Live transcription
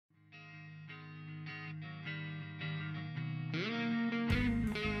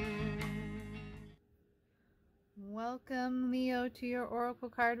Welcome, Leo, to your Oracle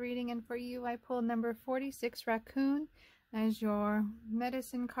card reading, and for you I pulled number 46, Raccoon, as your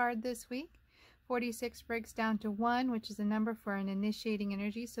medicine card this week. 46 breaks down to 1, which is a number for an initiating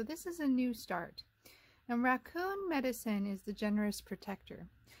energy, so this is a new start. And Raccoon medicine is the generous protector,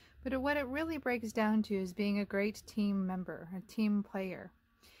 but what it really breaks down to is being a great team member, a team player.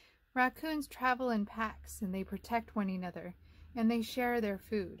 Raccoons travel in packs, and they protect one another, and they share their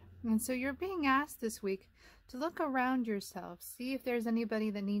food. And so you're being asked this week to look around yourself, see if there's anybody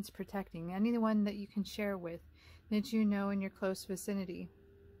that needs protecting, anyone that you can share with, that you know in your close vicinity.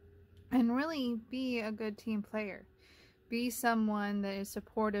 And really be a good team player. Be someone that is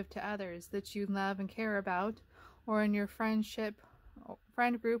supportive to others that you love and care about, or in your friend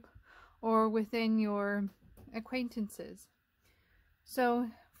group, or within your acquaintances. So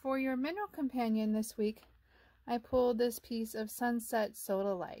for your mineral companion this week, I pulled this piece of Sunset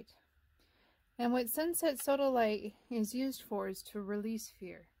Sodalite. And what Sunset Sodalite is used for is to release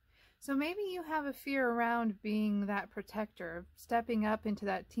fear. So maybe you have a fear around being that protector, stepping up into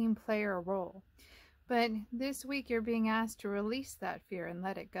that team player role. But this week you're being asked to release that fear and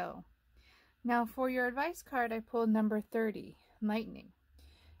let it go. Now for your advice card, I pulled number 30, Lightning.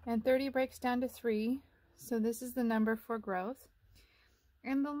 And 30 breaks down to 3, so this is the number for growth.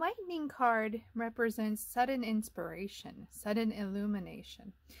 And the lightning card represents sudden inspiration, sudden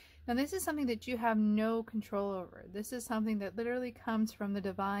illumination. Now this is something that you have no control over. This is something that literally comes from the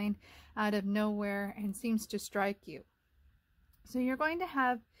divine out of nowhere and seems to strike you. So you're going to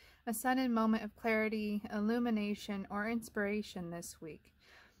have a sudden moment of clarity, illumination, or inspiration this week.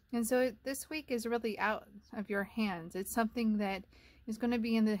 And so this week is really out of your hands. It's something that is going to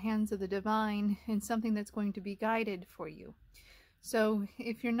be in the hands of the divine and something that's going to be guided for you. So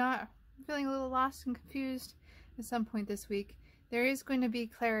if you're not feeling a little lost and confused at some point this week, there is going to be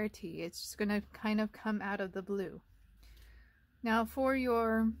clarity. It's just going to kind of come out of the blue. Now for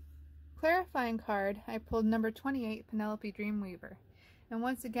your clarifying card, I pulled number 28, Penelope Dreamweaver. And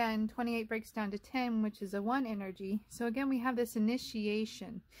once again, 28 breaks down to 10, which is a 1 energy. So again, we have this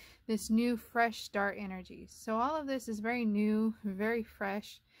initiation, this new fresh start energy. So all of this is very new, very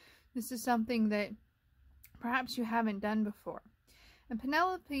fresh. This is something that perhaps you haven't done before. And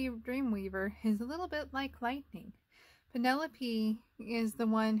Penelope Dreamweaver is a little bit like lightning. Penelope is the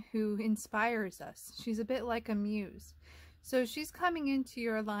one who inspires us. She's a bit like a muse. So she's coming into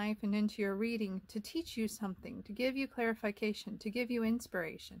your life and into your reading to teach you something, to give you clarification, to give you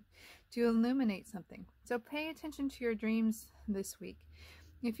inspiration, to illuminate something. So pay attention to your dreams this week.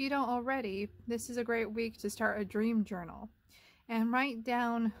 If you don't already, this is a great week to start a dream journal and write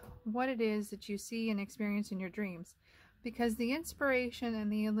down what it is that you see and experience in your dreams, because the inspiration and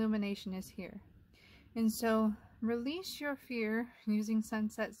the illumination is here. And so release your fear using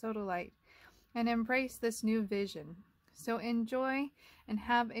Sunset Sodalite and embrace this new vision. So enjoy and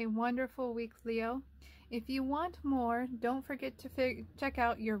have a wonderful week, Leo. If you want more, don't forget to check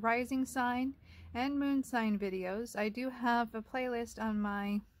out your rising sign and moon sign videos. I do have a playlist on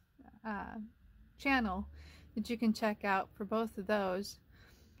my channel that you can check out for both of those.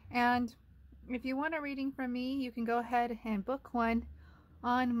 And if you want a reading from me, you can go ahead and book one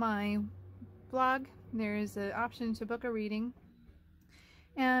on my blog. There is an option to book a reading.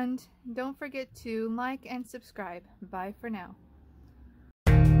 And don't forget to like and subscribe. Bye for now.